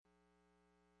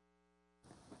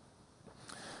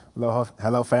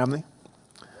Hello, family.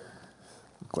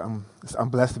 I'm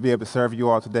blessed to be able to serve you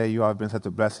all today. You all have been such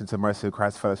a blessing to Mercy of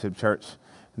Christ Fellowship Church,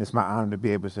 and it's my honor to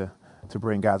be able to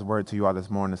bring God's word to you all this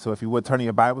morning. So if you would, turn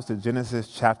your Bibles to Genesis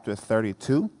chapter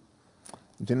 32.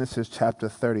 Genesis chapter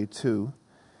 32.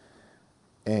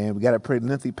 And we got a pretty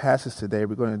lengthy passage today.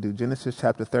 We're going to do Genesis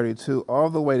chapter 32 all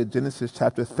the way to Genesis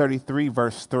chapter 33,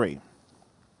 verse 3.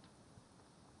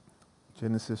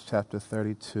 Genesis chapter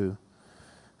 32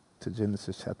 to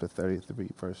Genesis chapter 33,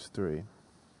 verse 3.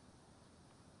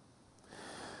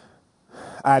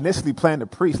 I initially planned to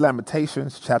preach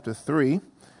Lamentations chapter 3,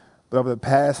 but over the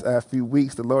past few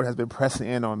weeks, the Lord has been pressing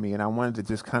in on me, and I wanted to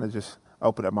just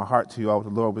open up my heart to you all.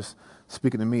 What the Lord was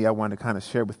speaking to me, I wanted to kind of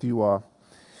share with you all.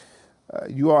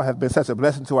 You all have been such a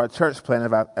blessing to our church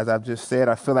plan. As I've just said,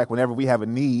 I feel like whenever we have a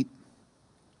need,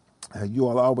 you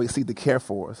all always seek to care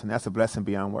for us, and that's a blessing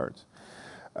beyond words.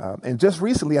 And just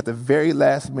recently, at the very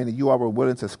last minute, you all were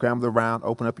willing to scramble around,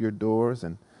 open up your doors,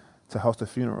 and to host a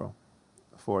funeral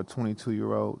for a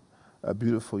 22-year-old, a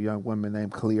beautiful young woman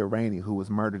named Kalia Rainey, who was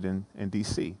murdered in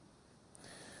D.C.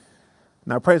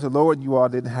 Now, praise the Lord, you all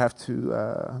didn't have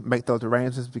to make those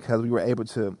arrangements because we were able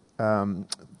to handle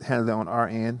it on our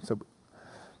end.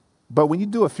 But when you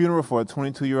do a funeral for a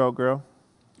 22-year-old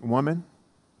woman,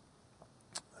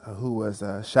 who was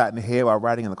shot in the head while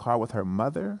riding in the car with her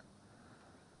mother,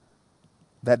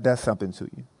 that does something to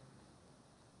you.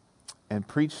 And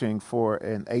preaching for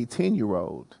an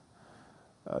 18-year-old,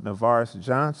 Navaris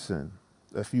Johnson,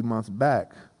 a few months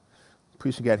back,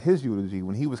 preaching at his eulogy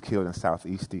when he was killed in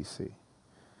Southeast D.C.,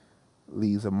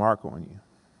 leaves a mark on you.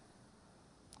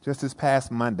 Just this past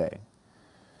Monday,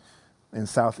 in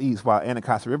Southeast, while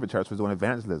Anacostia River Church was doing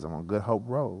evangelism on Good Hope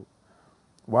Road,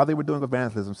 while they were doing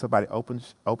evangelism, somebody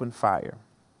opened fire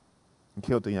and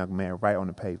killed the young man right on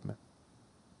the pavement.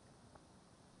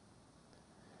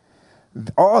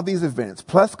 All these events,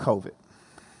 plus COVID,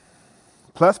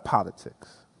 plus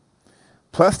politics,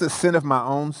 plus the sin of my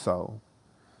own soul,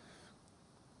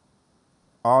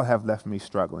 all have left me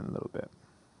struggling a little bit.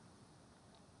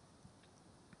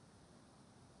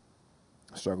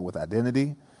 I struggle with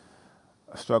identity.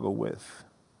 I struggle with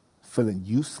feeling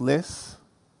useless.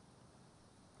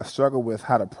 I struggle with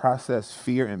how to process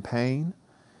fear and pain.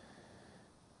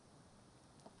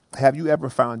 Have you ever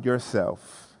found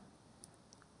yourself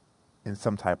in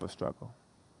some type of struggle?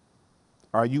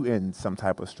 Are you in some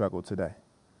type of struggle today?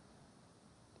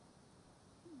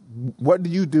 What do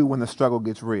you do when the struggle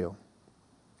gets real?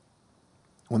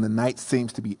 When the night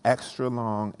seems to be extra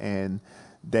long and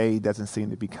day doesn't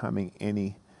seem to be coming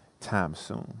any time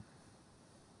soon?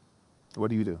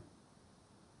 What do you do?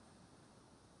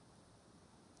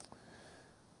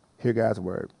 Hear God's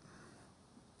word.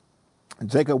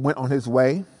 Jacob went on his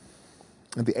way,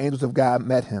 and the angels of God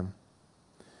met him.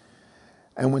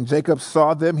 And when Jacob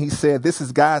saw them, he said, "This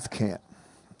is God's camp."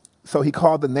 So he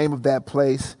called the name of that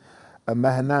place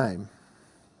Mahanaim.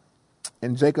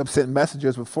 And Jacob sent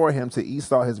messengers before him to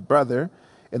Esau his brother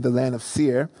in the land of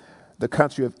Seir, the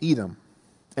country of Edom,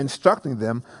 instructing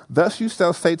them, "Thus you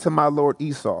shall say to my lord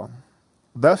Esau,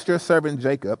 thus your servant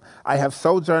Jacob, I have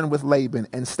sojourned with Laban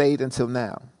and stayed until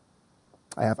now.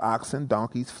 I have oxen,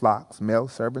 donkeys, flocks, male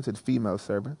servants and female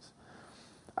servants.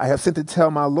 I have sent to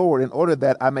tell my Lord in order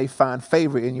that I may find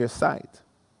favor in your sight."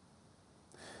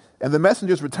 And the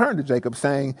messengers returned to Jacob,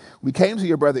 saying, "We came to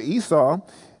your brother Esau,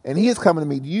 and he is coming to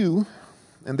meet you,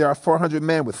 and there are 400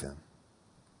 men with him."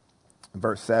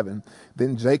 Verse 7,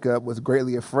 then Jacob was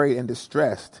greatly afraid and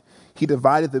distressed. He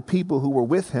divided the people who were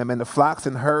with him and the flocks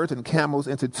and herds and camels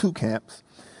into two camps,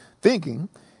 thinking,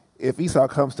 if Esau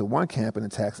comes to one camp and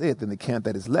attacks it, then the camp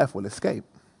that is left will escape.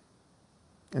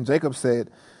 And Jacob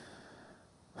said,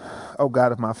 "O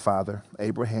God of my father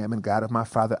Abraham and God of my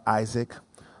father Isaac,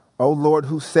 O Lord,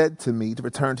 who said to me to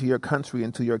return to your country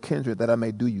and to your kindred that I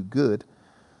may do you good,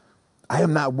 I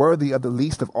am not worthy of the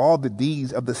least of all the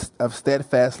deeds of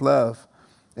steadfast love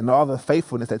and all the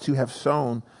faithfulness that you have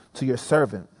shown to your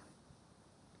servant.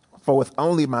 For with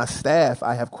only my staff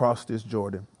I have crossed this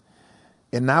Jordan,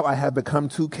 and now I have become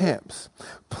two camps.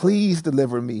 Please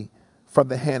deliver me from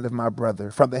the hand of my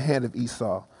brother, from the hand of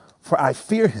Esau, for I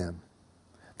fear him,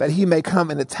 that he may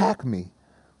come and attack me,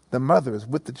 the mothers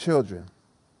with the children.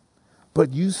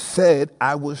 But you said,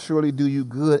 I will surely do you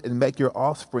good and make your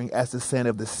offspring as the sand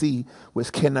of the sea,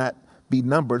 which cannot be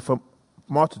numbered for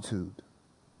multitude."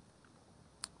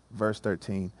 Verse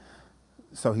 13,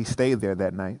 so he stayed there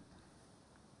that night.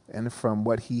 And from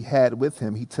what he had with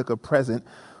him, he took a present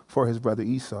for his brother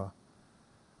Esau.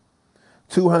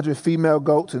 200 female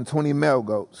goats and 20 male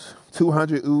goats,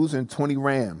 200 ewes and 20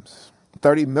 rams,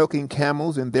 30 milking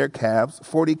camels and their calves,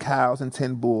 40 cows and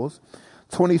 10 bulls,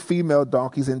 20 female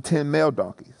donkeys and 10 male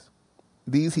donkeys.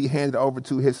 These he handed over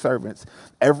to his servants.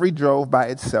 Every drove by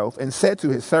itself, and said to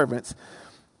his servants,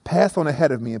 pass on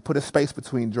ahead of me and put a space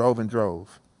between drove and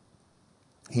drove.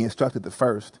 He instructed the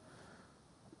first,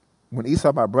 when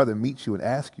Esau my brother meets you and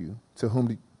asks you, to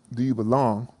whom do you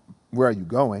belong? Where are you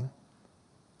going?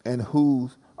 And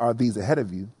whose are these ahead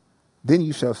of you? Then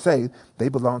you shall say, they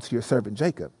belong to your servant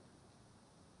Jacob.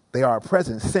 They are a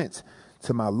present sent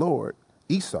to my lord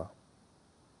Esau.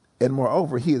 And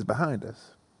moreover, he is behind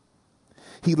us.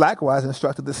 He likewise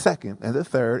instructed the second and the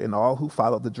third and all who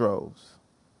followed the droves.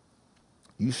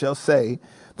 You shall say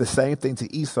the same thing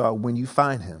to Esau when you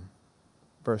find him.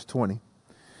 Verse 20.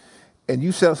 And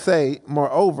you shall say,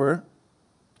 moreover,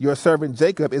 your servant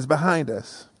Jacob is behind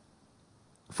us.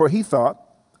 For he thought,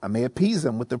 I may appease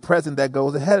him with the present that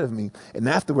goes ahead of me, and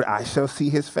afterward I shall see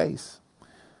his face.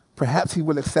 Perhaps he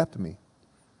will accept me.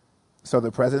 So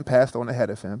the present passed on ahead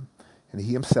of him, and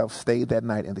he himself stayed that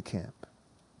night in the camp.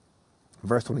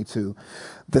 Verse 22,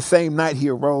 the same night he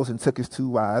arose and took his 2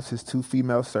 wives, his 2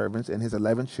 female servants, and his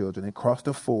 11 children, and crossed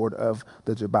the ford of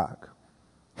the Jabbok.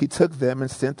 He took them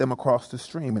and sent them across the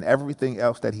stream and everything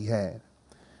else that he had.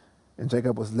 And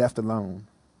Jacob was left alone.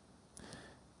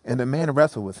 And the man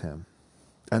wrestled with him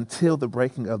until the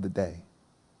breaking of the day.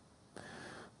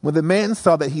 When the man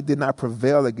saw that he did not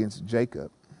prevail against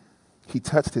Jacob, he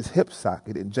touched his hip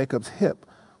socket, and Jacob's hip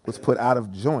was put out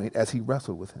of joint as he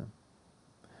wrestled with him.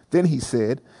 Then he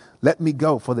said, let me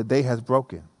go, for the day has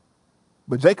broken.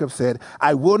 But Jacob said,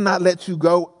 I will not let you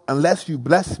go unless you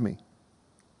bless me.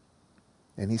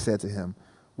 And he said to him,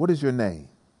 what is your name?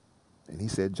 And he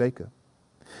said, Jacob.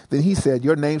 Then he said,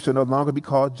 your name shall no longer be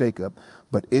called Jacob,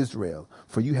 but Israel,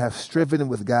 for you have striven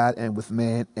with God and with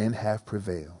man and have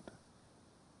prevailed.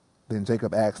 Then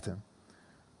Jacob asked him,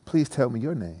 please tell me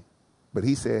your name. But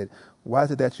he said, why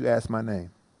is it that you ask my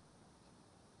name?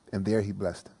 And there he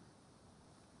blessed him.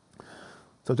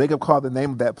 So Jacob called the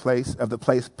name of the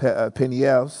place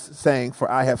Peniel, saying, for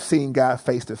I have seen God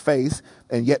face to face,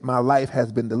 and yet my life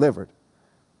has been delivered.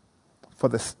 For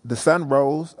the sun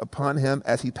rose upon him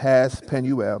as he passed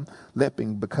Penuel,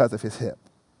 limping because of his hip.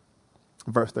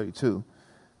 Verse 32,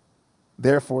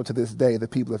 therefore to this day the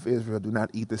people of Israel do not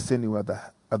eat the sinew of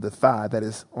the thigh that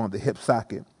is on the hip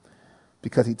socket,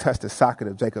 because he touched the socket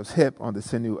of Jacob's hip on the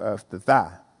sinew of the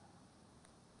thigh.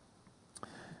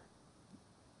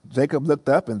 Jacob looked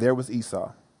up, and there was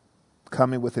Esau,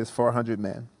 coming with his 400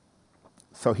 men.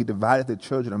 So he divided the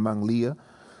children among Leah,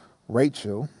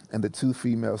 Rachel, and the 2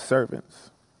 female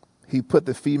servants. He put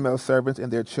the female servants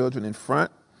and their children in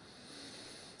front,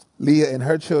 Leah and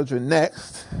her children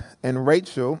next, and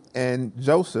Rachel and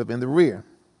Joseph in the rear.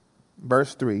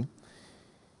 Verse 3,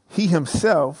 he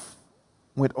himself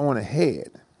went on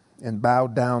ahead and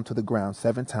bowed down to the ground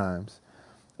 7 times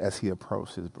as he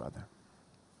approached his brother.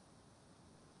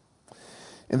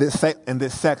 In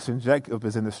this section, Jacob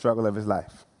is in the struggle of his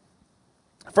life.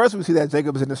 First, we see that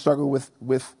Jacob is in the struggle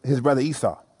with his brother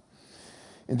Esau.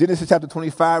 In Genesis chapter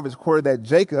 25, it's recorded that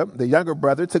Jacob, the younger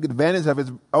brother, took advantage of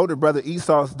his older brother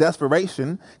Esau's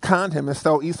desperation, conned him, and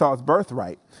stole Esau's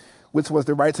birthright, which was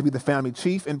the right to be the family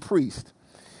chief and priest.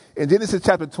 In Genesis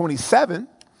chapter 27,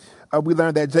 we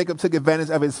learn that Jacob took advantage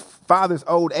of his father's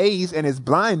old age and his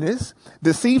blindness,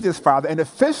 deceived his father, and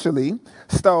officially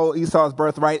stole Esau's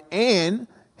birthright and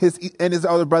his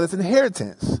older brother's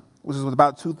inheritance, which was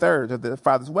about 2/3 of the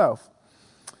father's wealth.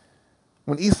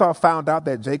 When Esau found out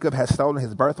that Jacob had stolen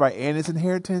his birthright and his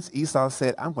inheritance, Esau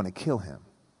said, I'm going to kill him.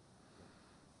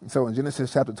 So in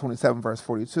Genesis chapter 27, verse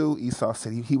 42, Esau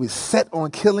said he was set on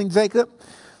killing Jacob.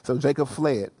 So Jacob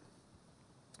fled.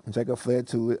 And Jacob fled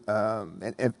to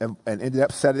and ended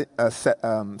up settling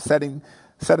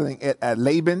it at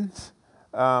Laban's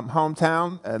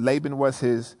hometown. Laban was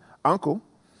his uncle.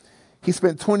 He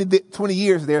spent 20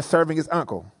 years there serving his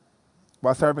uncle.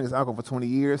 While serving his uncle for 20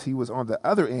 years, he was on the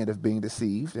other end of being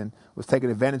deceived and was taken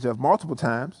advantage of multiple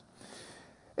times.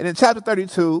 And in chapter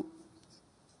 32,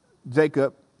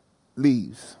 Jacob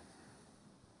leaves.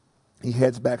 He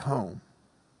heads back home.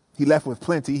 He left with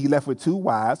plenty. He left with 2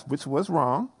 wives, which was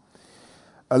wrong,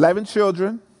 11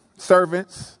 children,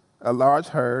 servants, a large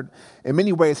herd. In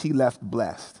many ways, he left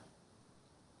blessed.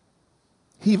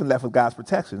 He even left with God's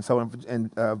protection. So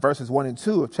in verses 1 and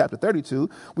 2 of chapter 32,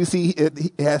 we see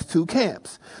he has 2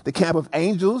 camps. The camp of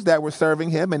angels that were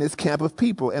serving him and his camp of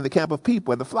people, and the camp of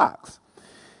people and the flocks.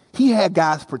 He had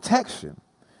God's protection.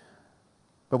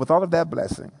 But with all of that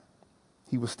blessing,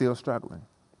 he was still struggling.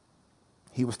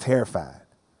 He was terrified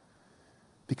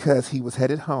because he was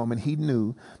headed home and he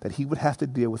knew that he would have to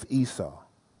deal with Esau.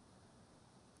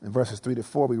 In verses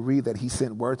 3-4, we read that he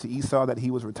sent word to Esau that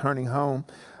he was returning home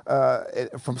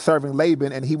from serving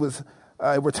Laban, and he was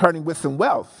returning with some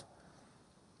wealth.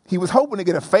 He was hoping to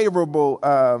get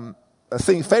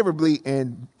seen favorably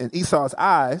in Esau's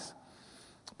eyes.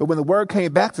 But when the word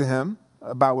came back to him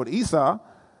about what Esau,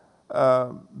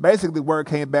 basically the word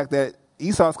came back that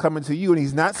Esau's coming to you, and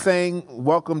he's not saying,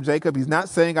 welcome, Jacob. He's not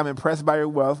saying, I'm impressed by your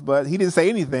wealth, but he didn't say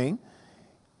anything.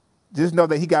 Just know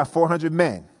that he got 400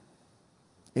 men,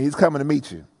 and he's coming to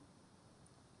meet you.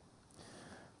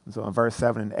 And so in verse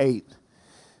 7 and 8,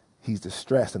 he's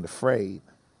distressed and afraid.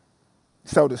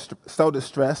 So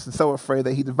distressed and so afraid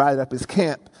that he divided up his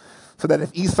camp so that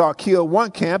if Esau killed one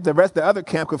camp, the rest of the other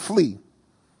camp could flee.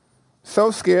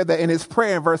 So scared that in his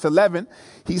prayer in verse 11,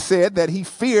 he said that he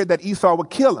feared that Esau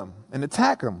would kill him and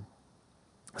attack him.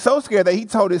 So scared that he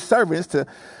told his servants to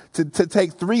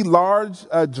take 3 large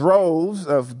droves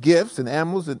of gifts and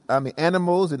animals and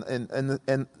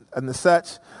the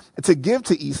such to give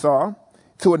to Esau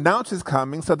to announce his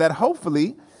coming so that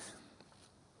hopefully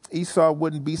Esau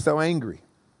wouldn't be so angry.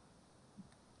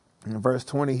 In verse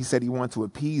 20, he said he wanted to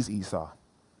appease Esau.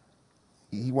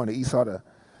 He wanted Esau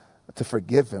to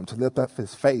forgive him, to lift up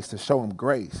his face, to show him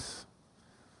grace.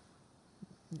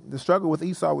 The struggle with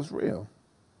Esau was real.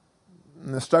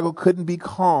 And the struggle couldn't be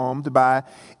calmed by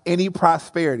any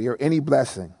prosperity or any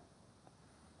blessing.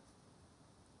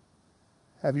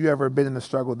 Have you ever been in a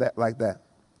struggle like that?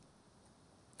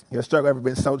 Your struggle ever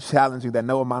been so challenging that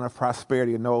no amount of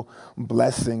prosperity or no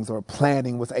blessings or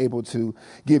planning was able to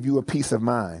give you a peace of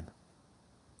mind?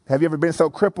 Have you ever been so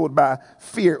crippled by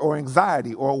fear or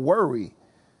anxiety or worry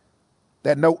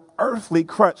that no earthly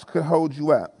crutch could hold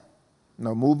you up?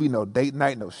 No movie, no date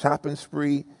night, no shopping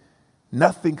spree.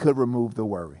 Nothing could remove the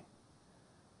worry.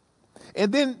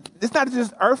 And then it's not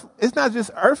just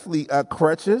earthly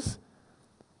crutches.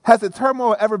 Has the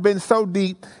turmoil ever been so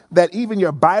deep that even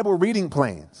your Bible reading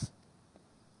plans,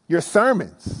 your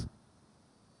sermons,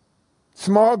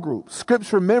 small groups,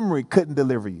 scripture memory couldn't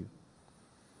deliver you?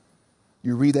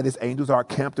 You read that his angels are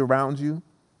camped around you,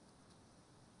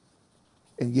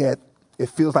 and yet it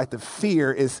feels like the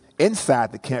fear is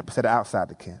inside the camp instead of outside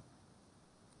the camp.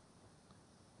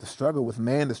 The struggle with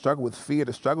man, the struggle with fear,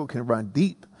 the struggle can run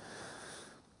deep.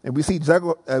 And we see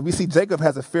Jacob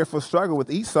has a fearful struggle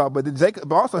with Esau, but then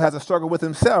Jacob also has a struggle with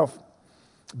himself.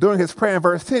 During his prayer in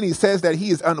verse 10, he says that he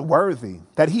is unworthy,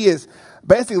 that he is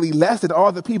basically less than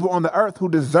all the people on the earth who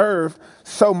deserve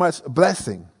so much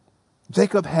blessing.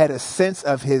 Jacob had a sense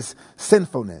of his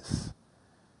sinfulness.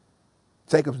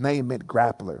 Jacob's name meant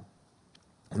grappler.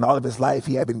 And all of his life,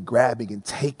 he had been grabbing and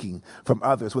taking from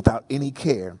others without any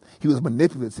care. He was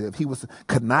manipulative. He was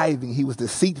conniving. He was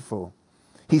deceitful.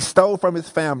 He stole from his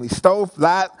family,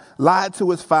 lied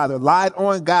to his father, lied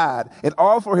on God, and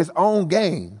all for his own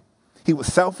gain. He was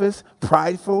selfish,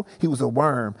 prideful. He was a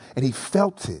worm, and he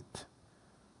felt it.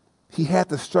 He had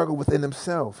the struggle within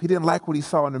himself. He didn't like what he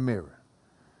saw in the mirror.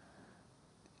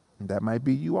 And that might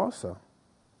be you also.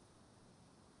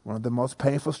 One of the most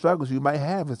painful struggles you might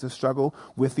have is the struggle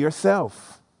with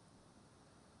yourself.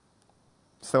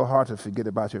 So hard to forget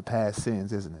about your past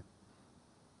sins, isn't it?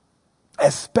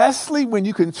 Especially when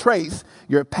you can trace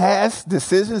your past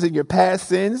decisions and your past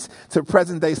sins to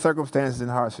present-day circumstances and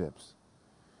hardships.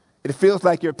 It feels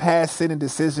like your past sin and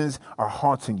decisions are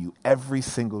haunting you every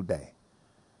single day.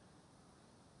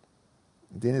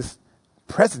 And then his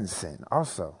present sin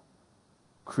also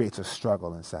creates a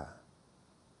struggle inside.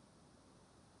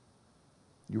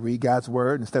 You read God's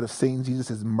word, instead of seeing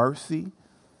Jesus' mercy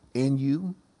in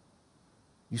you,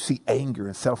 you see anger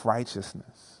and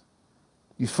self-righteousness.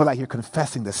 You feel like you're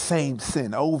confessing the same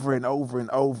sin over and over and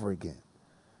over again.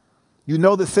 You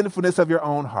know the sinfulness of your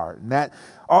own heart, and that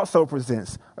also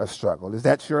presents a struggle. Is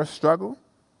that your struggle?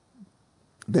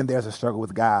 Then there's a struggle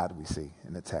with God we see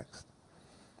in the text.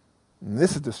 And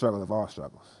this is the struggle of all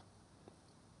struggles.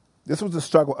 This was the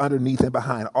struggle underneath and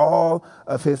behind all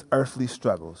of his earthly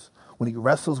struggles when he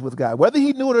wrestles with God. Whether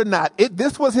he knew it or not,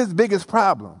 this was his biggest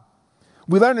problem.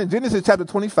 We learn in Genesis chapter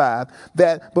 25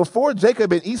 that before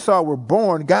Jacob and Esau were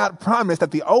born, God promised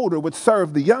that the older would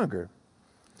serve the younger.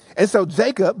 And so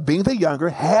Jacob, being the younger,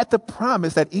 had the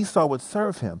promise that Esau would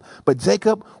serve him. But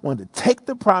Jacob wanted to take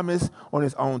the promise on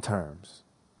his own terms.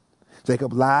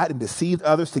 Jacob lied and deceived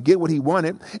others to get what he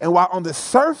wanted. And while on the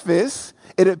surface,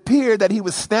 it appeared that he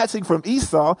was snatching from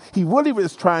Esau, he really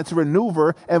was trying to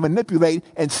maneuver and manipulate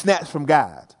and snatch from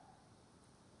God.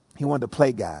 He wanted to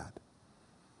play God.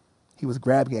 He was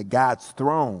grabbing at God's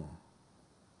throne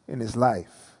in his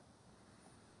life.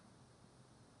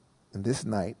 And this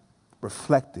night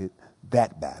reflected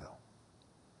that battle.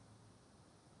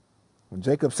 When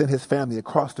Jacob sent his family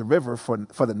across the river for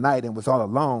the night and was all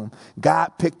alone,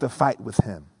 God picked a fight with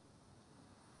him.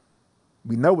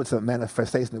 We know it's a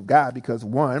manifestation of God because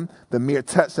 1, the mere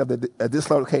touch of the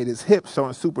dislocated his hip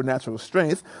showing supernatural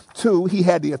strength. 2, he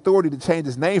had the authority to change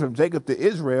his name from Jacob to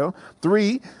Israel.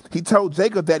 3, he told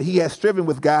Jacob that he had striven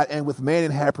with God and with man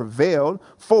and had prevailed.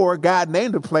 4, God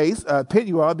named the place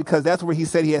Peniel because that's where he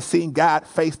said he had seen God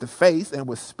face to face and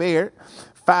was spared.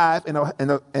 5,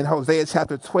 in Hosea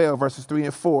chapter 12, verses 3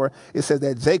 and 4, it says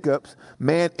that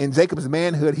in Jacob's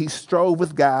manhood, he strove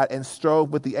with God and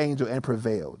strove with the angel and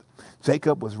prevailed.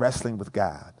 Jacob was wrestling with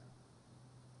God,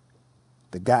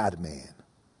 the God-man.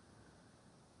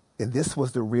 And this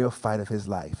was the real fight of his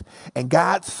life. And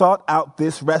God sought out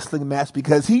this wrestling match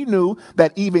because he knew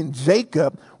that even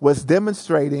Jacob was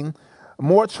demonstrating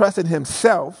more trust in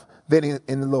himself than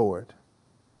in the Lord.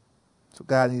 So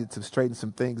God needed to straighten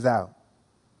some things out.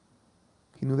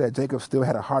 He knew that Jacob still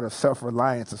had a heart of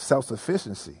self-reliance, of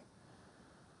self-sufficiency.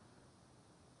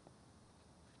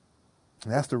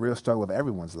 And that's the real struggle of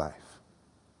everyone's life.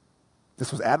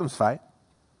 This was Adam's fight.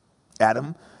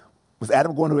 Was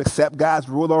Adam going to accept God's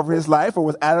rule over his life, or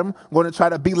was Adam going to try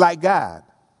to be like God?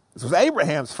 This was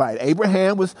Abraham's fight.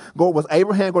 Was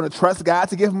Abraham going to trust God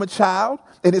to give him a child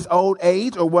in his old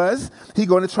age, or was he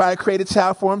going to try to create a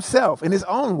child for himself in his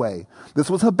own way? This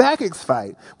was Habakkuk's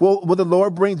fight. Will the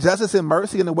Lord bring justice and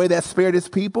mercy in the way that spared his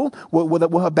people?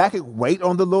 Will Habakkuk wait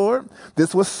on the Lord?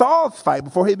 This was Saul's fight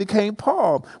before he became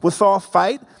Paul. Would Saul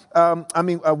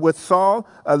would Saul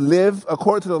live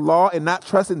according to the law and not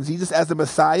trust in Jesus as the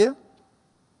Messiah?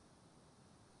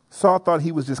 Saul thought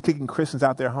he was just kicking Christians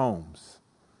out their homes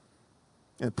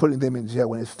and putting them in jail,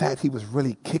 when in fact he was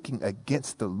really kicking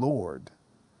against the Lord.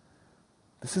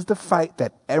 This is the fight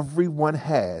that everyone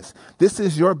has. This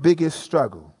is your biggest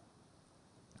struggle.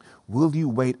 Will you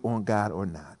wait on God or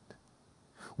not?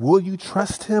 Will you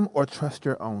trust him or trust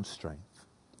your own strength?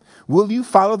 Will you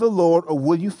follow the Lord or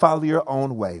will you follow your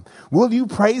own way? Will you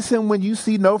praise him when you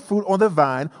see no fruit on the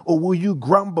vine, or will you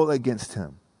grumble against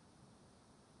him?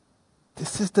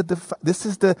 This is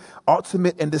the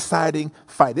ultimate and deciding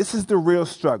fight. This is the real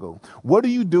struggle. What do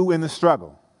you do in the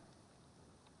struggle?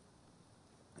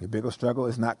 Your biggest struggle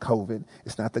is not COVID.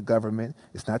 It's not the government.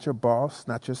 It's not your boss.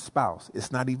 Not your spouse.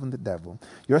 It's not even the devil.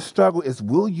 Your struggle is,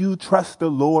 will you trust the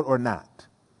Lord or not?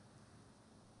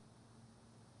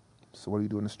 So what do you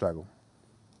do in the struggle?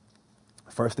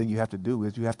 First thing you have to do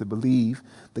is you have to believe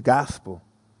the gospel.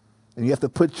 And you have to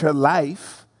put your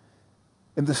life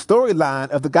in the storyline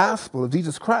of the gospel of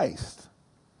Jesus Christ.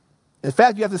 In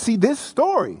fact, you have to see this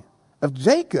story of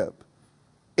Jacob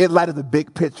in light of the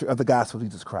big picture of the gospel of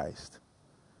Jesus Christ.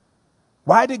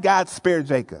 Why did God spare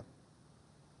Jacob,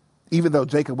 even though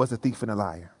Jacob was a thief and a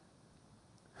liar?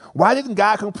 Why didn't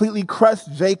God completely crush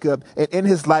Jacob and end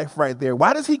his life right there?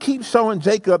 Why does he keep showing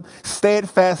Jacob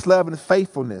steadfast love and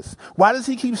faithfulness? Why does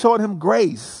he keep showing him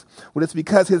grace? Well, it's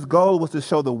because his goal was to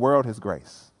show the world his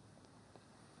grace.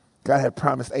 God had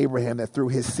promised Abraham that through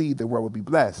his seed the world would be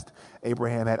blessed.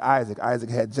 Abraham had Isaac. Isaac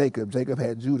had Jacob. Jacob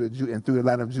had Judah. And through the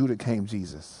line of Judah came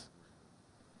Jesus.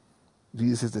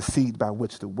 Jesus is the seed by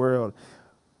which the world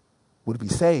would be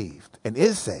saved and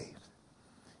is saved.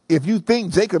 If you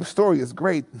think Jacob's story is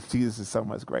great, Jesus is so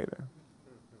much greater.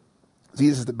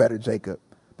 Jesus is the better Jacob,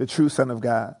 the true son of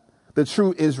God, the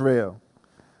true Israel.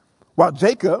 While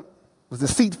Jacob was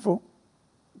deceitful,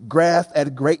 grasped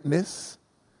at greatness,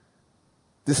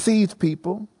 deceived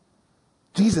people,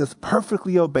 Jesus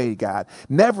perfectly obeyed God,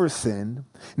 never sinned,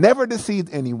 never deceived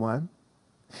anyone,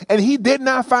 and he did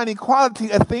not find equality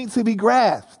a thing to be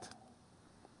grasped.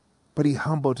 But he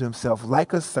humbled himself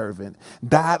like a servant,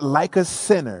 died like a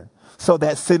sinner, so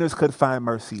that sinners could find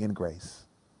mercy and grace.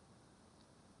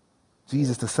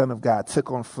 Jesus, the Son of God, took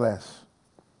on flesh,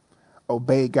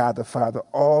 obeyed God the Father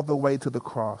all the way to the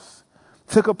cross,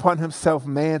 took upon himself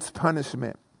man's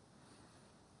punishment.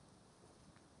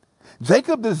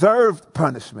 Jacob deserved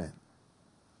punishment.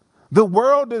 The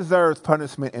world deserves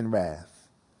punishment and wrath.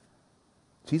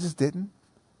 Jesus didn't.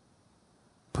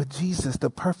 But Jesus, the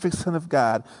perfect Son of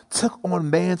God, took on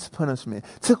man's punishment,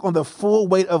 took on the full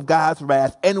weight of God's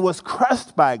wrath, and was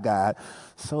crushed by God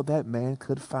so that man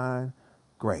could find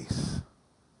grace.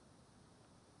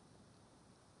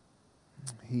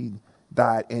 He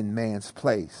died in man's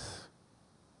place.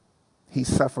 He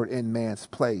suffered in man's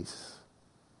place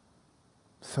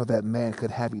so that man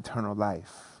could have eternal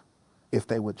life if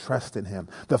they would trust in him.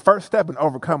 The first step in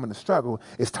overcoming the struggle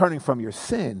is turning from your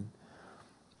sin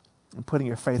and putting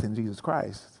your faith in Jesus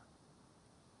Christ.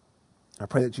 I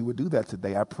pray that you would do that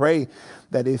today. I pray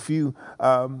that if you,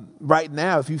 right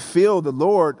now, if you feel the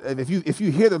Lord, if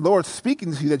you hear the Lord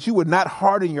speaking to you, that you would not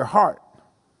harden your heart,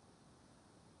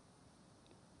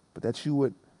 but that you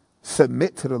would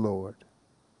submit to the Lord.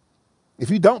 If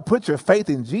you don't put your faith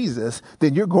in Jesus,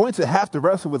 then you're going to have to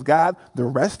wrestle with God the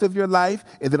rest of your life.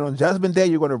 And then on Judgment Day,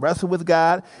 you're going to wrestle with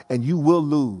God and you will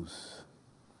lose.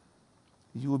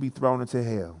 You will be thrown into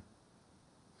hell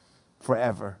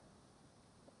forever.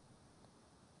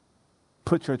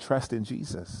 Put your trust in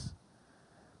Jesus,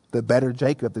 the better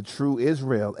Jacob, the true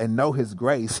Israel, and know his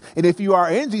grace. And if you are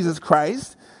in Jesus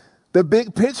Christ, the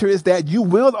big picture is that you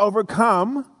will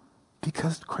overcome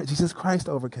because Jesus Christ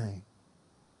overcame.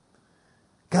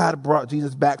 God brought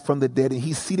Jesus back from the dead and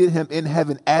he seated him in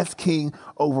heaven as king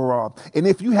over all. And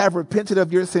if you have repented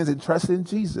of your sins and trusted in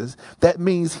Jesus, that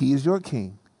means he is your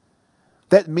king.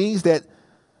 That means that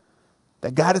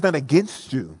God is not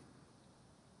against you,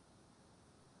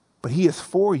 but he is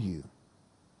for you.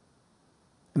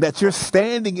 And that you're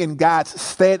standing in God's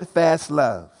steadfast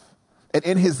love and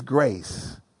in his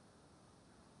grace.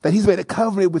 That he's made a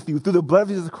covenant with you through the blood of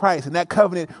Jesus Christ, and that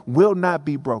covenant will not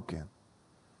be broken.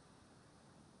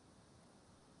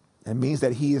 It means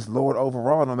that he is Lord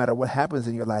over all. No matter what happens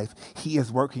in your life, he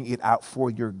is working it out for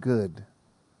your good.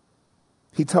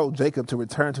 He told Jacob to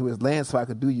return to his land so I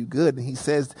could do you good. And he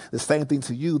says the same thing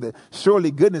to you, that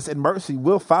surely goodness and mercy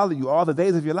will follow you all the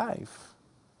days of your life.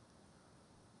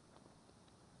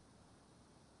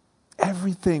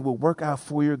 Everything will work out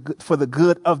for your good, for the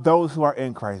good of those who are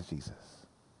in Christ Jesus.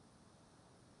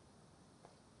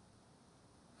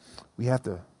 We have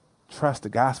to trust the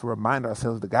gospel, remind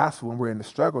ourselves of the gospel when we're in the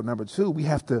struggle. Number two, we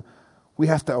have to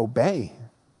obey.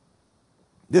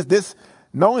 This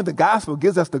knowing the gospel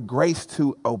gives us the grace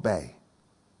to obey.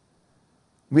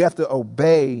 We have to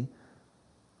obey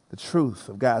the truth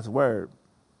of God's word.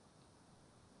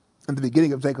 In the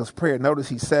beginning of Jacob's prayer, notice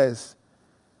he says,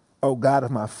 "O God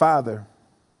of my father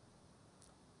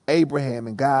Abraham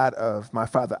and God of my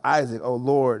father Isaac, O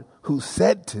Lord, who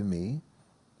said to me,"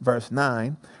 verse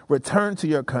 9, "return to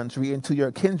your country and to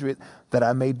your kindred that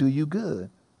I may do you good."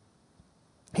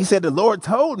 He said, the Lord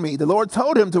told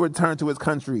him to return to his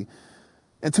country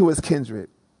and to his kindred.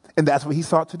 And that's what he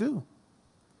sought to do.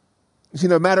 You see,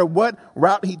 no matter what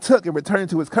route he took in returning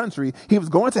to his country, he was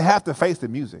going to have to face the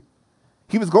music.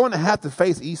 He was going to have to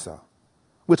face Esau,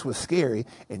 which was scary,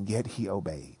 and yet he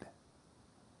obeyed.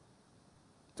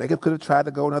 Jacob could have tried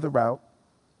to go another route.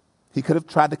 He could have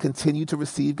tried to continue to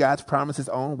receive God's promise his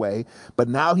own way, but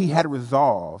now he had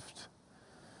resolved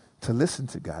to listen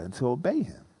to God and to obey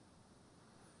him.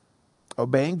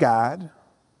 Obeying God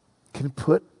can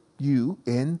put you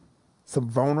in some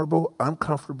vulnerable,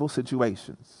 uncomfortable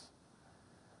situations.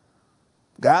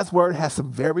 God's word has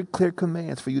some very clear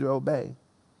commands for you to obey.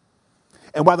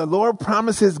 And while the Lord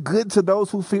promises good to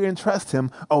those who fear and trust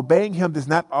him, obeying him does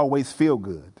not always feel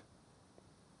good,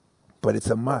 but it's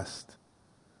a must.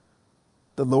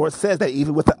 The Lord says that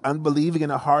even with the unbelieving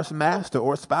and a harsh master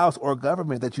or spouse or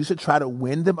government, that you should try to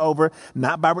win them over,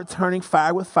 not by returning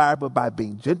fire with fire, but by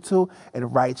being gentle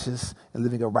and righteous and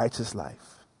living a righteous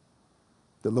life.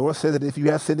 The Lord says that if you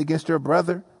have sinned against your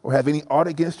brother or have any ought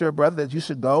against your brother, that you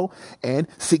should go and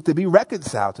seek to be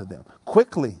reconciled to them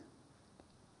quickly.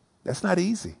 That's not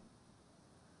easy.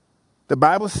 The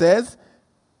Bible says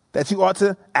that you ought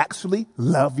to actually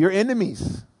love your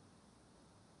enemies.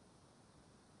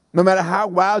 No matter how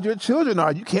wild your children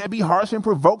are, you can't be harsh and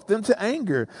provoke them to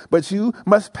anger, but you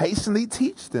must patiently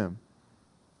teach them.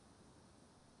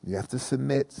 You have to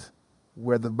submit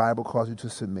where the Bible calls you to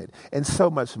submit, and so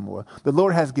much more. The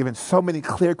Lord has given so many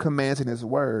clear commands in his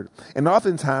word, and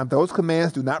oftentimes those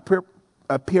commands do not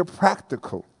appear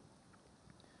practical.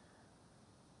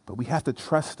 But we have to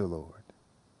trust the Lord.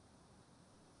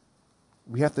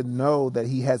 We have to know that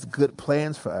he has good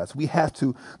plans for us. We have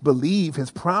to believe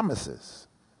his promises.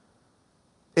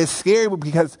 It's scary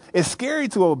because it's scary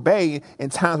to obey in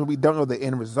times when we don't know the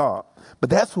end result. But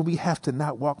that's when we have to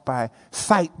not walk by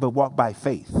sight, but walk by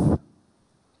faith.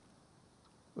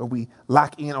 Where we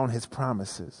lock in on his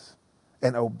promises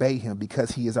and obey him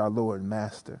because he is our Lord and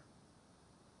Master.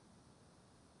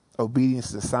 Obedience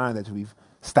is a sign that we've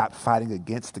stopped fighting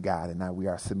against God and now we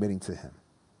are submitting to him.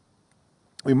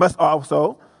 We must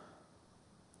also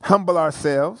humble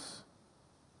ourselves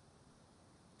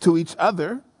to each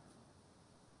other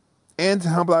and to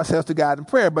humble ourselves to God in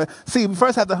prayer. But see, we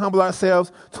first have to humble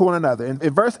ourselves to one another.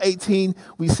 In verse 18,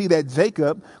 we see that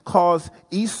Jacob calls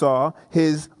Esau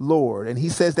his Lord, and he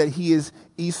says that he is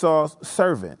Esau's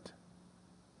servant.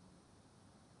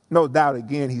 No doubt,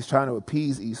 again, he's trying to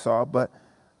appease Esau, but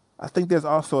I think there's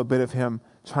also a bit of him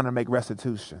trying to make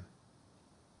restitution.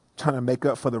 trying to make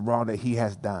up for the wrong that he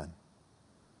has done.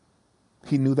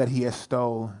 He knew that he had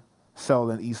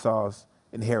stolen Esau's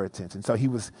inheritance. And so he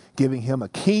was giving him a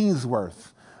king's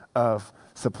worth of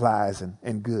supplies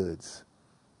and goods.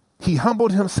 He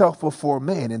humbled himself before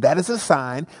men, and that is a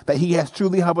sign that he has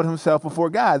truly humbled himself before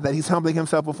God, that he's humbling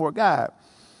himself before God.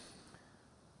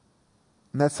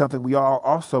 And that's something we all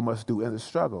also must do in the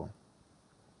struggle.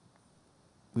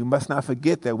 We must not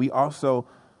forget that we also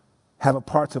have a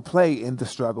part to play in the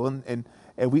struggle. And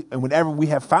whenever we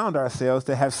have found ourselves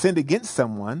to have sinned against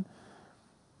someone,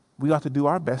 we ought to do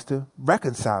our best to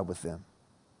reconcile with them,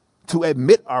 to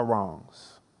admit our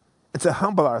wrongs, and to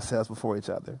humble ourselves before each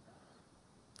other.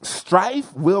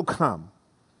 Strife will come.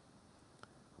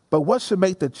 But what should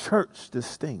make the church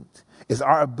distinct is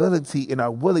our ability and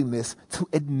our willingness to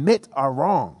admit our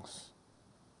wrongs,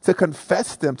 to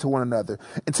confess them to one another,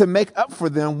 and to make up for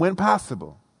them when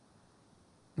possible,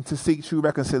 and to seek true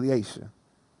reconciliation.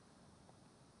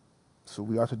 So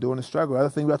we ought to do in the struggle. Other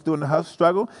thing we have to do in the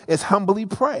struggle is humbly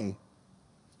pray.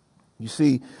 You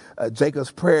see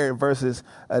Jacob's prayer in verses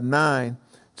 9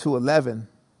 to 11.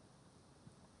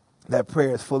 That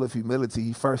prayer is full of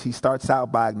humility. He starts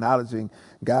out by acknowledging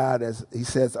God, as he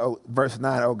says, verse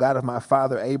 9, "O God of my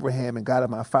father Abraham and God of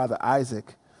my father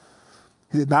Isaac."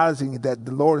 He's acknowledging that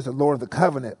the Lord is the Lord of the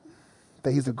covenant,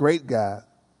 that he's a great God.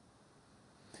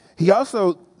 He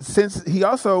also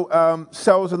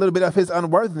shows a little bit of his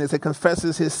unworthiness and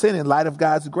confesses his sin in light of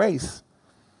God's grace.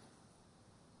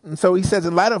 And so he says,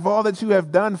 in light of all that you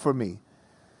have done for me,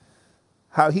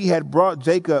 how he had brought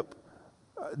Jacob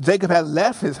had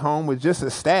left his home with just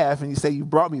a staff, and you say, you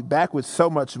brought me back with so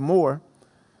much more.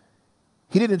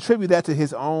 He didn't attribute that to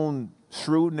his own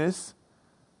shrewdness,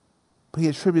 but he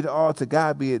attributed it all to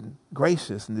God being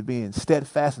gracious and to being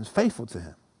steadfast and faithful to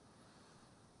him.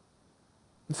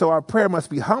 And so our prayer must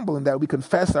be humble in that we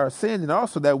confess our sin, and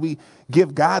also that we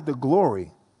give God the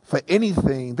glory for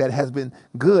anything that has been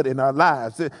good in our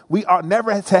lives. We ought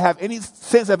never to have any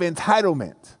sense of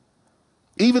entitlement,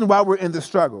 even while we're in the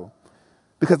struggle,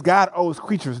 because God owes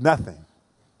creatures nothing.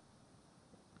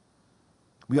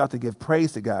 We ought to give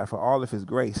praise to God for all of his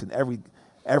grace and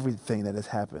everything that has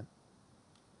happened.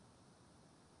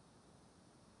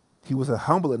 He was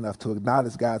humble enough to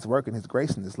acknowledge God's work and his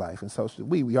grace in his life, and so should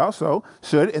we. We also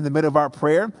should, in the middle of our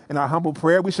prayer, in our humble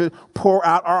prayer, we should pour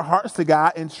out our hearts to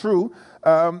God in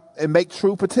and make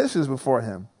true petitions before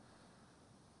him.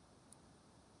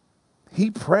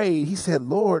 He prayed, he said,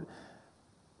 "Lord,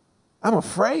 I'm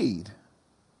afraid.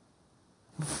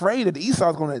 I'm afraid that Esau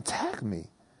is going to attack me."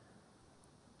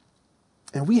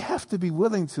 And we have to be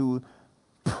willing to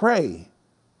pray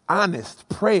honest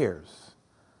prayers.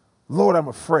 "Lord, I'm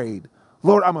afraid.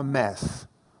 Lord, I'm a mess.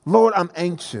 Lord, I'm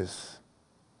anxious."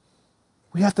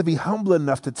 We have to be humble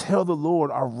enough to tell the Lord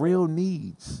our real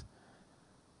needs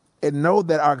and know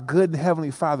that our good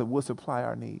Heavenly Father will supply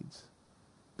our needs,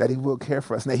 that he will care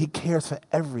for us, and that he cares for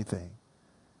everything.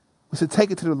 We should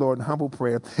take it to the Lord in humble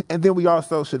prayer, and then we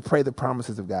also should pray the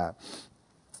promises of God.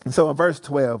 And so in verse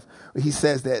 12, he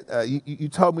says that you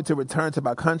told me to return to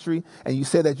my country, and you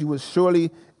said that you would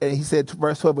surely, and he said,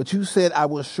 verse 12, "But you said, I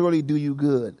will surely do you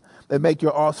good, and make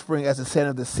your offspring as the sand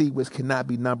of the sea, which cannot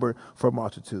be numbered for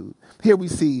multitude." Here we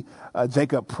see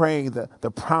Jacob praying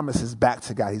the promises back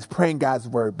to God. He's praying God's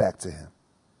word back to him,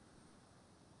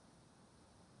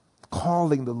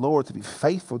 calling the Lord to be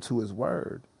faithful to his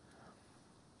word.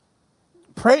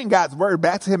 Praying God's word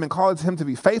back to him and calling him to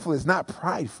be faithful is not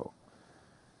prideful.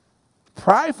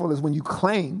 Prideful is when you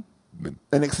claim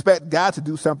and expect God to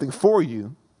do something for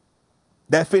you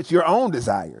that fits your own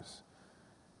desires.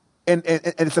 And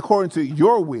it's according to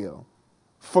your will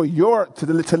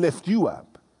to lift you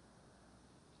up.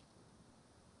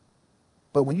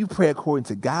 But when you pray according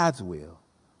to God's will,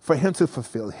 for him to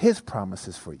fulfill his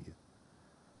promises for you,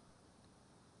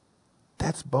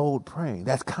 that's bold praying.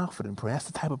 That's confident praying. That's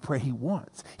the type of prayer he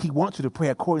wants. He wants you to pray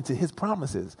according to his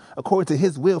promises, according to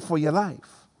his will for your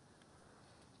life.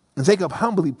 And Jacob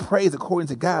humbly prays according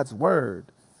to God's word.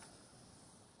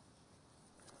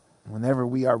 Whenever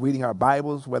we are reading our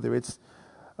Bibles, whether it's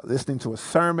listening to a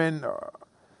sermon or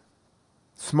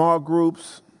small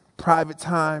groups, private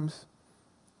times,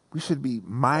 we should be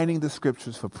mining the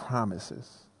scriptures for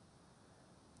promises.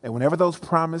 And whenever those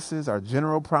promises are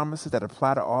general promises that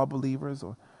apply to all believers,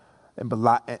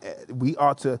 we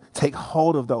ought to take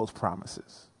hold of those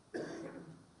promises.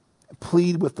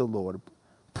 Plead with the Lord.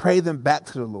 Pray them back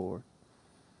to the Lord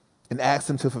and ask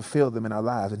him to fulfill them in our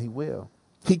lives, and he will.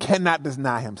 He cannot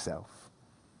deny himself.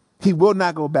 He will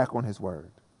not go back on his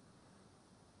word.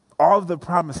 All of the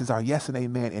promises are yes and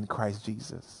amen in Christ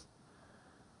Jesus.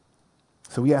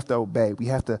 So we have to obey. We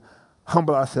have to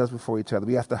humble ourselves before each other.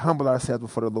 We have to humble ourselves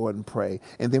before the Lord and pray.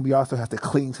 And then we also have to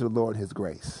cling to the Lord and his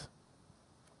grace.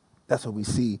 That's what we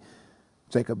see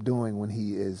Jacob doing when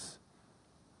he is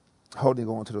holding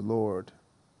on to the Lord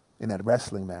in that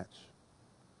wrestling match.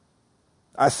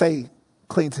 I say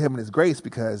cling to him in his grace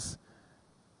because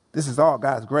this is all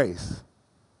God's grace.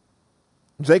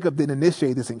 Jacob didn't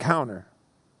initiate this encounter.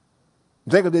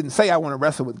 Jacob didn't say, I want to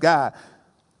wrestle with God.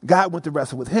 God went to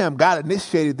wrestle with him. God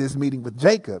initiated this meeting with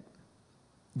Jacob.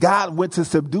 God went to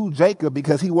subdue Jacob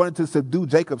because he wanted to subdue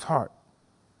Jacob's heart.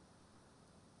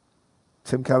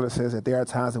 Tim Keller says that there are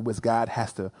times in which God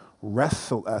has to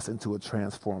wrestle us into a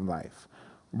transformed life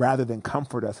rather than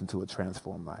comfort us into a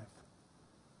transformed life.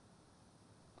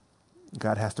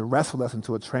 God has to wrestle us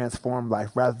into a transformed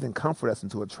life rather than comfort us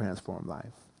into a transformed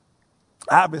life.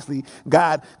 Obviously,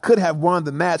 God could have won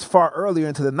the match far earlier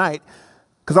into the night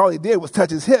because all he did was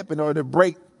touch his hip in order to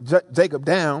break Jacob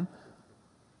down.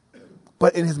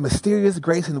 But in his mysterious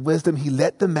grace and wisdom, he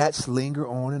let the match linger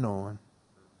on.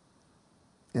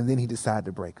 And then he decided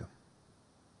to break him.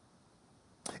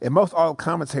 And most all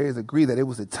commentaries agree that it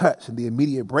was a touch and the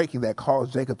immediate breaking that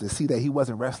caused Jacob to see that he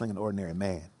wasn't wrestling an ordinary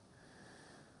man.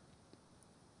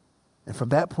 And from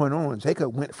that point on,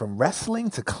 Jacob went from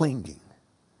wrestling to clinging.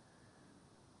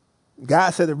 God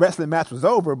said the wrestling match was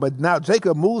over, but now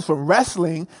Jacob moves from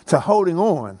wrestling to holding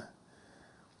on.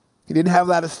 He didn't have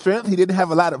a lot of strength. He didn't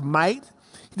have a lot of might.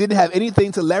 He didn't have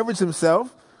anything to leverage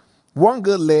himself. One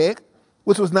good leg,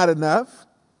 which was not enough.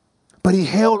 But he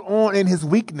held on in his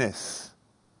weakness.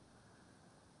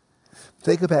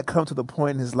 Jacob had come to the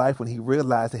point in his life when he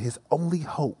realized that his only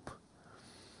hope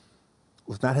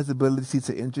was not his ability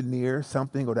to engineer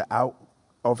something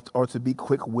or to be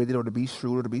quick-witted or to be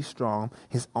shrewd or to be strong.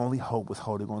 His only hope was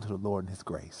holding on to the Lord and his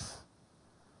grace.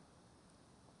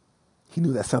 He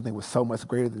knew that something was so much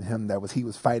greater than him that he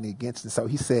was fighting against. And so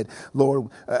he said, Lord,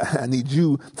 I need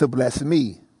you to bless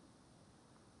me.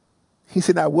 He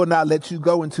said, I will not let you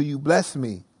go until you bless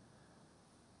me.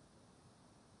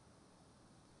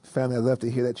 Family, I'd love to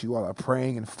hear that you all are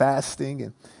praying and fasting,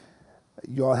 and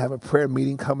you all have a prayer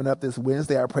meeting coming up this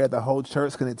Wednesday. I pray that the whole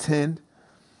church can attend.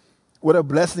 What a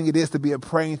blessing it is to be a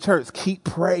praying church. Keep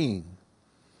praying.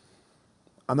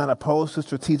 I'm not opposed to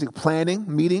strategic planning,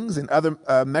 meetings, and other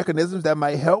mechanisms that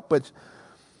might help, but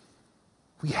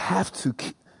we have to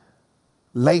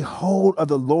lay hold of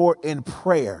the Lord in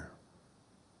prayer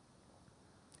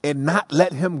and not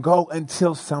let him go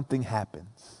until something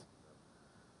happens.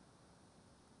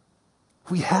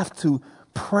 We have to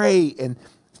pray and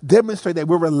demonstrate that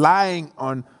we're relying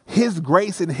on his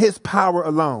grace and his power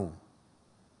alone.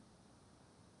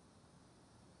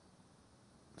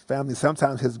 Family,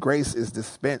 sometimes his grace is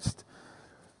dispensed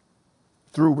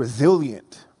through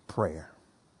resilient prayer,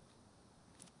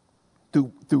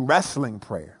 through wrestling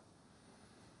prayer.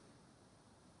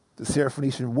 The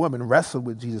Syrophoenician woman wrestled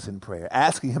with Jesus in prayer,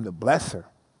 asking him to bless her.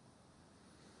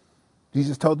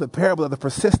 Jesus told the parable of the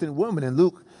persistent woman in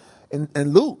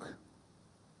Luke,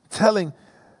 telling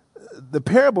the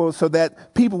parable so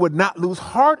that people would not lose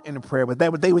heart in prayer, but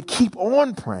that they would keep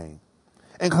on praying.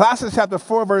 In Colossians chapter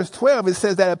 4, verse 12, it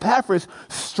says that Epaphras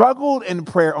struggled in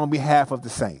prayer on behalf of the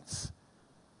saints.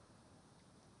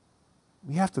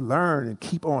 We have to learn and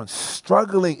keep on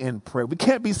struggling in prayer. We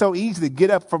can't be so easy to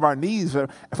get up from our knees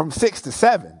from 6 to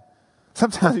 7.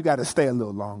 Sometimes you got to stay a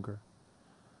little longer.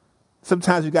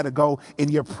 Sometimes you got to go in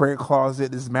your prayer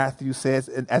closet, as Matthew says,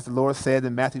 and as the Lord said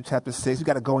in Matthew chapter 6, you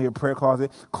got to go in your prayer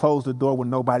closet, close the door when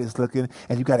nobody's looking,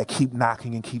 and you got to keep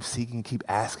knocking and keep seeking and keep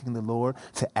asking the Lord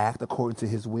to act according to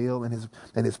his will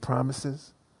and his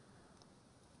promises.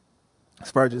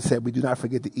 Spurgeon said, we do not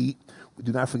forget to eat. We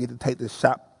do not forget to take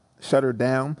the shutter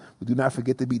down. We do not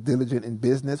forget to be diligent in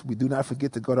business. We do not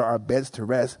forget to go to our beds to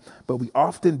rest, but we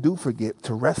often do forget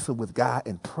to wrestle with God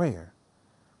in prayer.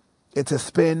 And to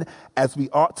spend, as we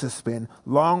ought to spend,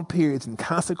 long periods in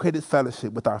consecrated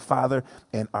fellowship with our Father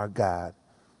and our God.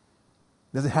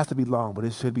 It doesn't have to be long, but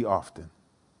it should be often,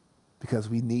 because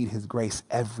we need his grace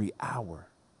every hour.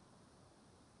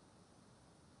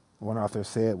 One author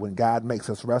said, when God makes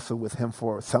us wrestle with him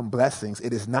for some blessings,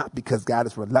 it is not because God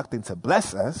is reluctant to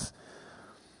bless us,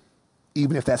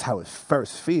 even if that's how it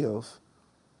first feels.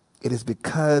 It is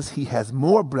because he has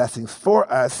more blessings for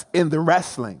us in the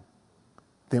wrestling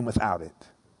than without it.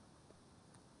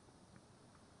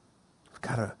 We've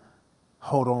got to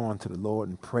hold on to the Lord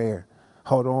in prayer.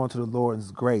 Hold on to the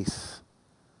Lord's grace.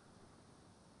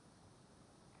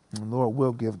 And the Lord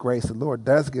will give grace. The Lord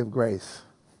does give grace.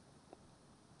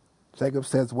 Jacob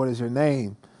says, what is your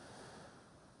name?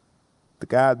 The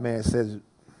God man says,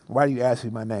 why do you ask me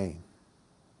my name?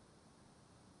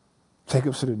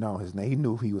 Jacob should have known his name. He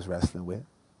knew who he was wrestling with.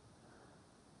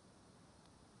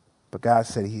 But God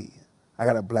said, I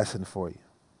got a blessing for you.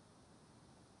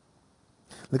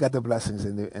 Look at the blessings,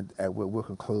 and we'll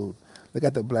conclude. Look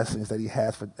at the blessings that he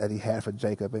had for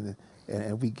Jacob,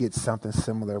 and we get something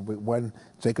similar. When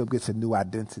Jacob gets a new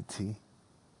identity.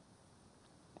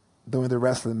 During the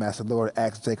wrestling match, the Lord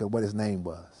asked Jacob what his name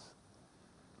was.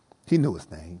 He knew his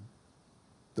name.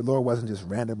 The Lord wasn't just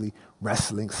randomly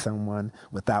wrestling someone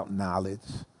without knowledge.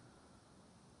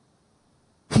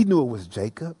 He knew it was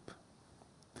Jacob.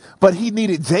 But he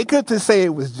needed Jacob to say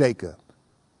it was Jacob.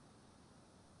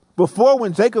 Before,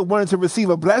 when Jacob wanted to receive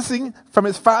a blessing from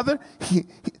his father,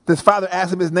 his father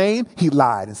asked him his name, he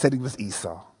lied and said he was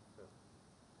Esau.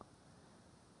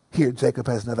 Here, Jacob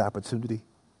has another opportunity.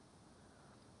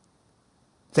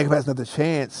 Jacob has another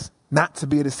chance not to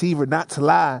be a deceiver, not to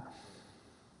lie.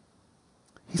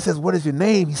 He says, what is your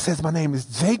name? He says, my name is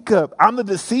Jacob. I'm the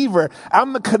deceiver.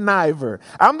 I'm the conniver.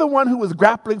 I'm the one who was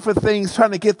grappling for things,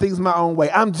 trying to get things my own way.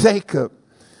 I'm Jacob.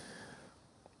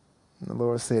 And the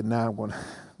Lord said, now I'm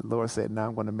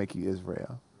going to make you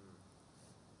Israel.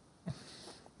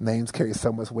 Names carry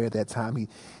so much weight at that time.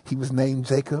 He was named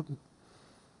Jacob,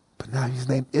 but now he's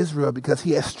named Israel because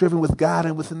he has striven with God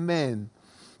and with men.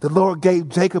 The Lord gave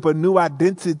Jacob a new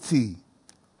identity.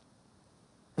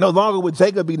 No longer would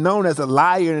Jacob be known as a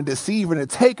liar and a deceiver and a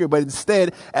taker, but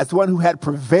instead as one who had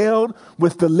prevailed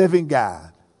with the living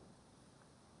God.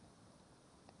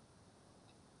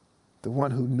 The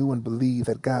one who knew and believed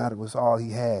that God was all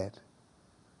he had.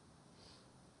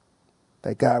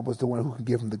 That God was the one who could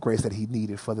give him the grace that he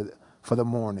needed for the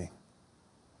morning.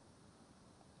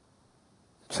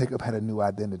 Jacob had a new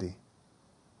identity.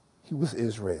 He was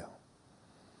Israel.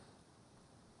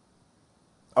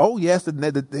 Oh, yes,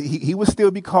 he would still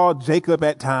be called Jacob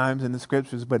at times in the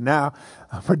scriptures, but now,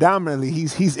 predominantly,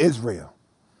 he's Israel.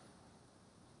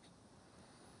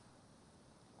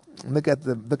 Look at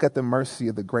the mercy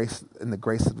of the grace and the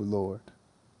grace of the Lord.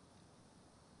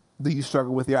 Do you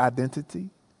struggle with your identity?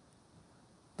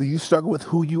 Do you struggle with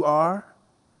who you are?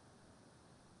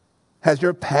 Has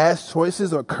your past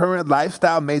choices or current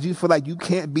lifestyle made you feel like you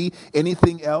can't be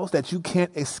anything else, that you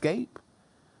can't escape?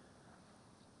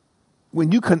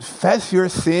 When you confess your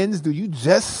sins, do you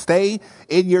just stay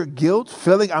in your guilt,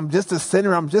 feeling I'm just a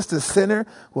sinner, I'm just a sinner?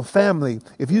 Well, family,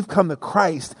 if you've come to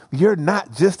Christ, you're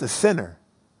not just a sinner.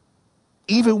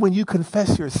 Even when you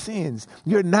confess your sins,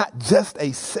 you're not just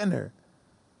a sinner.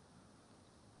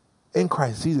 In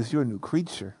Christ Jesus, you're a new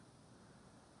creature.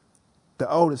 The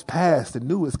old is past, the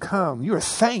new has come. You're a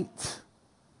saint.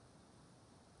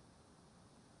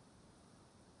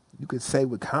 You could say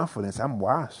with confidence, I'm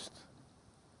washed.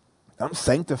 I'm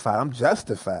sanctified. I'm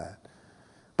justified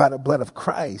by the blood of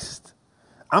Christ.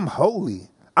 I'm holy.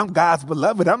 I'm God's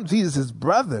beloved. I'm Jesus'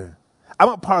 brother. I'm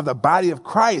a part of the body of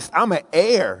Christ. I'm an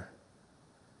heir.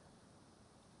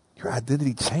 Your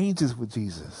identity changes with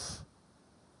Jesus.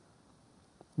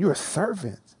 You're a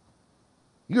servant.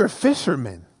 You're a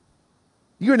fisherman.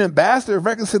 You're an ambassador of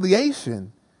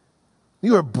reconciliation.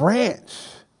 You're a branch.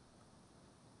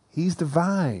 He's the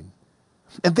vine.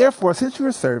 And therefore, since you're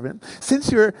a servant,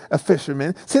 since you're a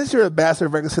fisherman, since you're an ambassador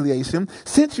of reconciliation,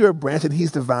 since you're a branch and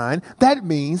he's the vine, that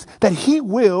means that he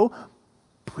will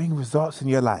bring results in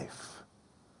your life.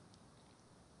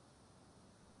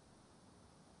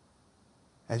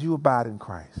 As you abide in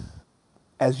Christ,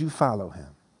 as you follow him,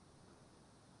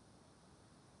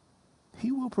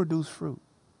 he will produce fruit.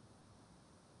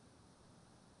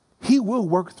 He will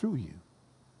work through you.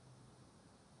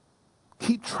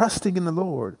 Keep trusting in the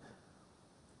Lord.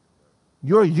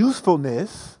 Your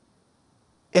usefulness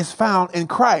is found in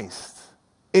Christ,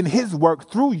 in his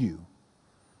work through you.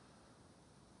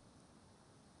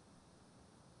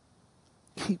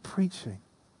 Keep preaching.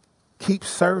 Keep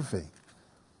serving.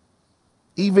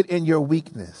 Even in your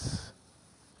weakness.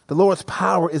 The Lord's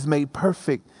power is made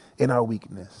perfect in our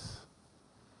weakness.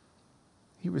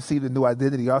 He received a new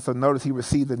identity. Also notice he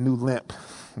received a new limp.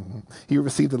 He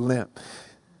received a limp.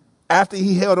 After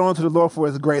he held on to the Lord for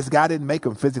his grace, God didn't make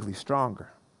him physically stronger.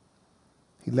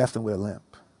 He left him with a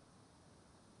limp.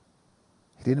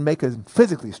 He didn't make him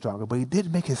physically stronger, but he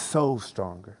did make his soul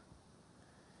stronger.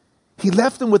 He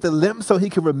left him with a limp so he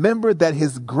could remember that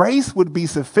his grace would be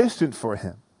sufficient for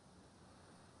him.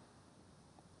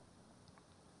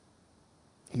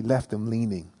 He left him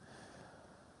leaning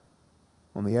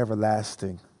on the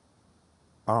everlasting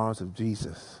arms of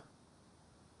Jesus,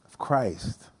 of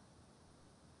Christ.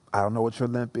 I don't know what your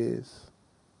limp is,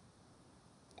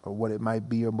 or what it might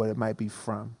be, or what it might be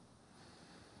from.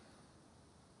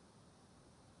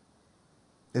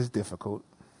 It's difficult.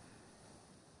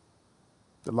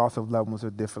 The loss of loved ones are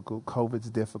difficult. COVID's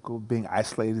difficult. Being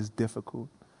isolated is difficult.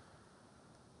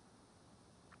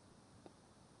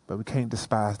 But we can't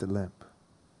despise the limp.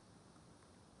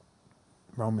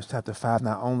 Romans chapter 5,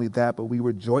 not only that, but we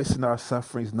rejoice in our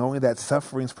sufferings, knowing that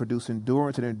sufferings produce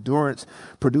endurance, and endurance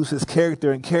produces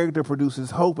character, and character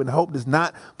produces hope, and hope does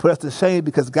not put us to shame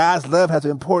because God's love has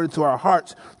been poured into our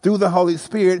hearts through the Holy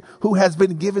Spirit who has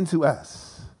been given to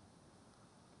us.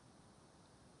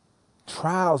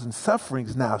 Trials and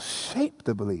sufferings now shape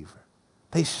the believer.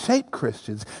 They shape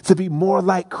Christians to be more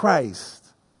like Christ.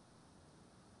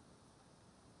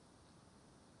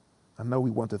 I know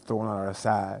we want the thorn on our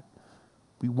side.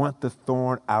 We want the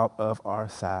thorn out of our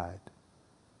side.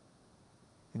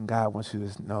 And God wants you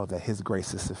to know that his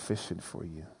grace is sufficient for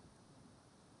you.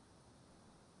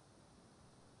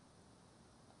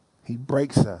 He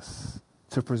breaks us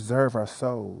to preserve our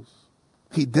souls.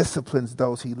 He disciplines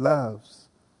those he loves.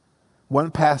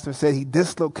 One pastor said he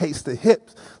dislocates the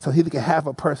hips so he can have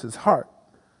a person's heart.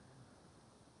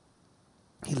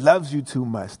 He loves you too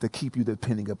much to keep you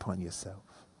depending upon yourself.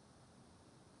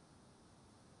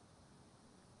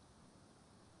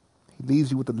 He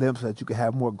leaves you with the limp so that you can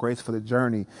have more grace for the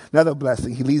journey. Another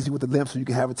blessing, he leaves you with the limp so you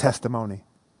can have a testimony.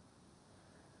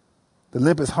 The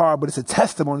limp is hard, but it's a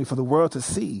testimony for the world to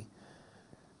see.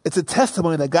 It's a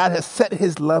testimony that God has set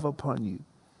his love upon you.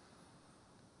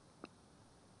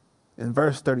 In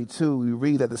verse 32, we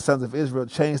read that the sons of Israel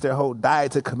changed their whole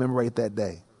diet to commemorate that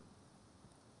day.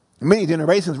 Many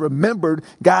generations remembered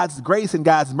God's grace and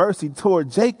God's mercy toward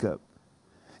Jacob.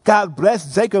 God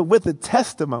blessed Jacob with a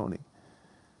testimony.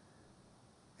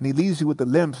 And he leaves you with the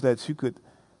limb so that you could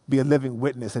be a living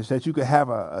witness, and so that you could have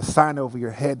a sign over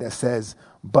your head that says,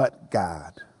 "But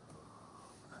God."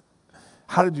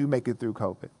 How did you make it through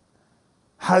COVID?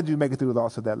 How did you make it through the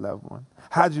loss of that loved one?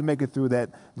 How did you make it through that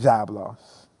job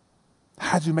loss?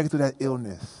 How did you make it through that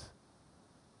illness?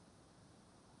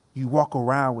 You walk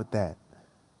around with that,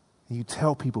 and you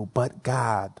tell people, "But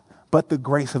God, but the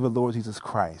grace of the Lord Jesus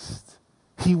Christ.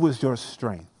 He was your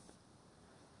strength."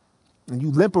 And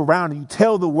you limp around and you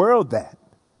tell the world that.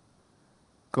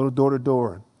 Go to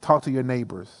door, talk to your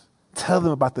neighbors. Tell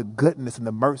them about the goodness and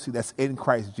the mercy that's in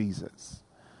Christ Jesus.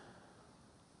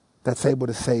 That's able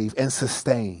to save and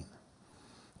sustain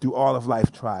through all of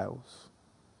life's trials.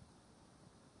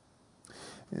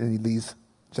 And he leaves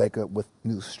Jacob with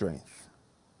new strength.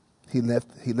 He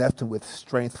left him with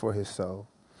strength for his soul.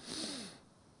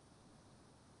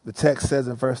 The text says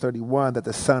in verse 31 that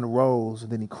the sun rose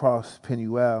and then he crossed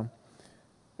Peniel.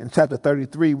 In chapter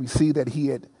 33, we see that he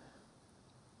had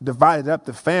divided up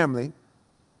the family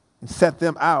and set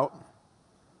them out.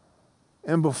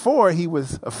 And before, he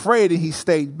was afraid and he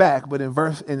stayed back. But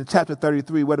in chapter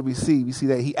 33, what do we see? We see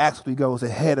that he actually goes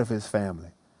ahead of his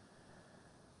family.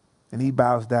 And he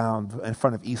bows down in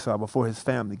front of Esau before his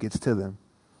family gets to them.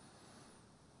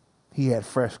 He had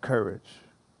fresh courage.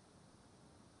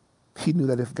 He knew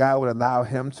that if God would allow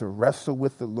him to wrestle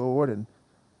with the Lord and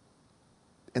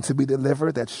to be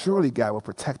delivered, that surely God will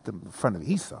protect them in front of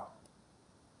Esau.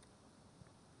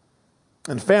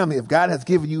 And family, if God has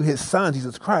given you his son,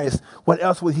 Jesus Christ, what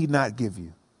else would he not give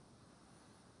you?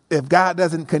 If God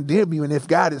doesn't condemn you and if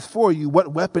God is for you,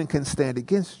 what weapon can stand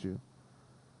against you?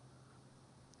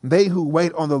 They who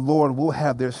wait on the Lord will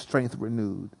have their strength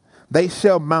renewed. They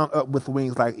shall mount up with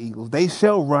wings like eagles. They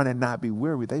shall run and not be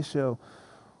weary. They shall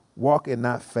walk and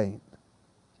not faint.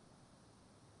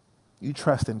 You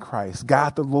trust in Christ.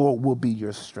 God the Lord will be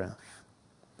your strength.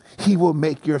 He will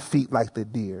make your feet like the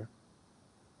deer.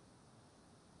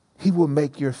 He will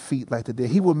make your feet like the deer.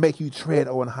 He will make you tread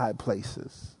on high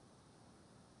places.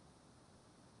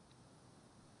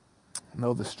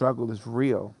 No, the struggle is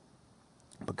real,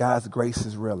 but God's grace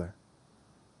is realer.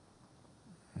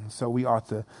 And so we ought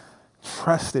to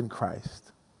trust in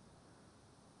Christ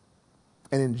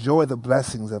and enjoy the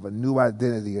blessings of a new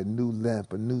identity, a new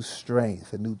limp, a new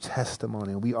strength, a new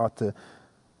testimony. And we ought to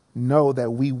know that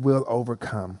we will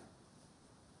overcome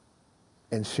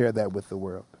and share that with the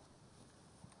world.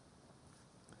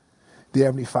 Dear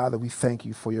Heavenly Father, we thank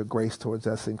you for your grace towards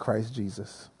us in Christ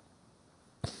Jesus.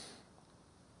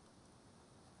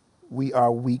 We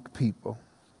are weak people.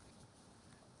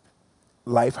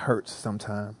 Life hurts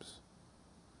sometimes,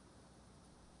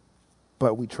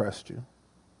 but we trust you.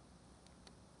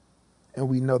 And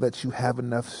we know that you have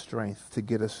enough strength to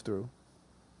get us through.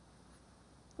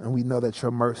 And we know that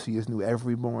your mercy is new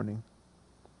every morning.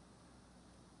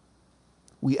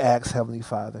 We ask, Heavenly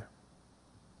Father,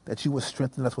 that you will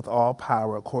strengthen us with all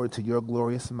power according to your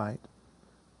glorious might,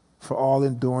 for all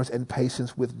endurance and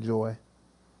patience with joy,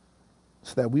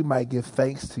 so that we might give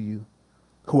thanks to you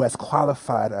who has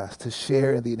qualified us to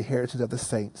share in the inheritance of the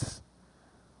saints,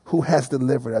 who has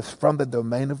delivered us from the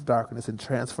domain of darkness and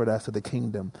transferred us to the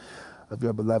kingdom of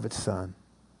your beloved Son.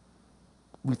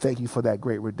 We thank you for that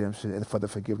great redemption and for the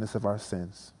forgiveness of our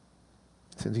sins.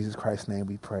 It's in Jesus Christ's name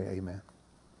we pray. Amen.